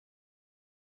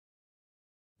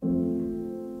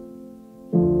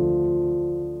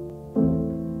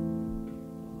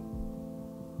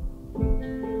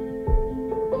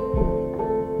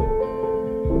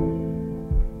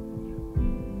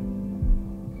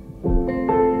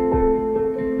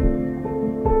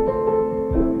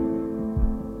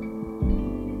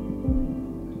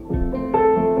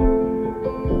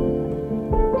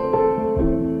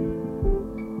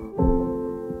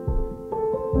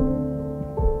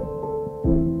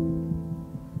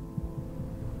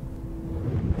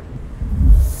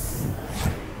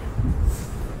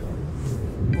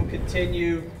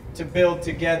continue to build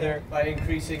together by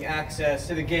increasing access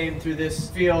to the game through this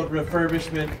field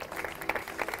refurbishment.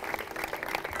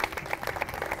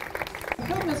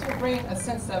 Improvements will bring a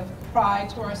sense of pride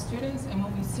to our students, and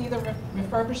when we see the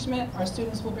refurbishment, our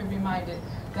students will be reminded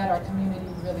that our community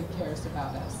really cares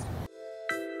about us.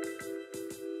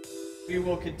 We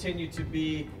will continue to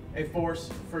be a force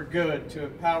for good to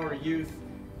empower youth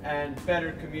and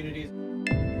better communities.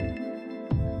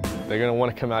 They're going to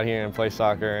want to come out here and play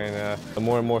soccer, and the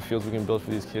more and more fields we can build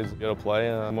for these kids to be able to play,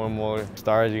 the more and more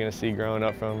stars you're going to see growing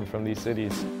up from these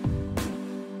cities.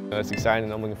 It's exciting,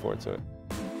 and I'm looking forward to it.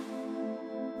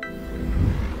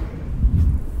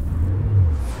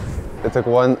 It took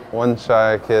one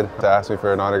shy kid to ask me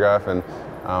for an autograph, and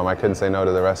I couldn't say no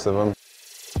to the rest of them.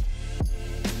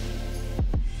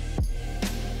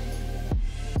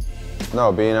 No,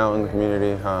 being out in the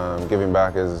community, giving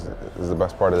back is the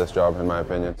best part of this job, in my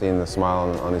opinion. Seeing the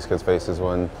smile on these kids' faces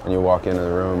when you walk into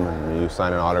the room and you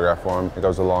sign an autograph for them, it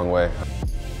goes a long way.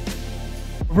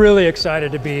 Really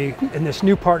excited to be in this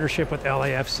new partnership with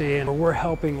LAFC, and we're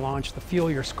helping launch the Fuel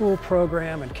Your School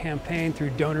program and campaign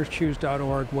through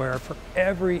DonorsChoose.org, where for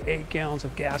every 8 gallons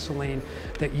of gasoline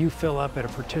that you fill up at a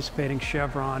participating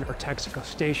Chevron or Texaco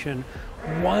station,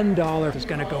 $1 is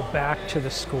going to go back to the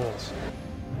schools.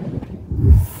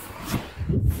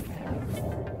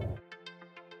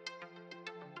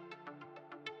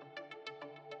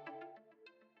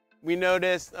 We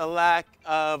noticed a lack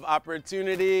of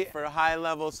opportunity for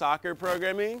high-level soccer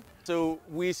programming, so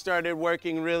we started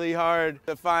working really hard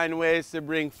to find ways to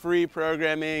bring free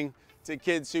programming to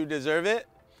kids who deserve it,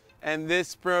 and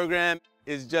this program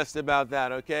is just about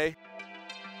that, okay?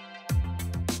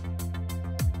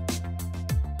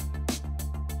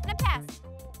 And a pass.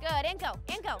 Good, and go,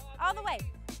 all the way.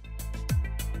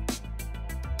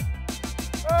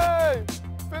 Hey!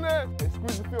 Finish! Hey,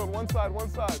 squeeze the field, one side,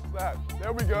 snap.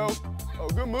 There we go. Oh,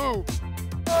 good move.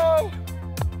 Oh!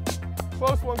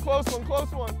 Close one, close one,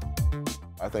 close one.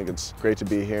 I think it's great to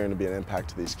be here and to be an impact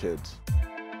to these kids.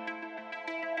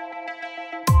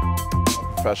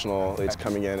 A professional is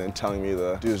coming in and telling me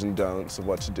the do's and don'ts of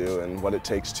what to do and what it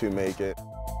takes to make it.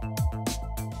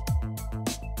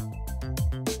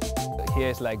 Here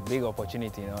is like big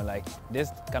opportunity, you know, like this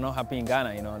cannot happen in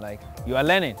Ghana, you know, like you are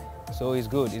learning. So it's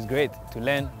good, it's great to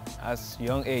learn at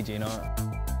young age, you know.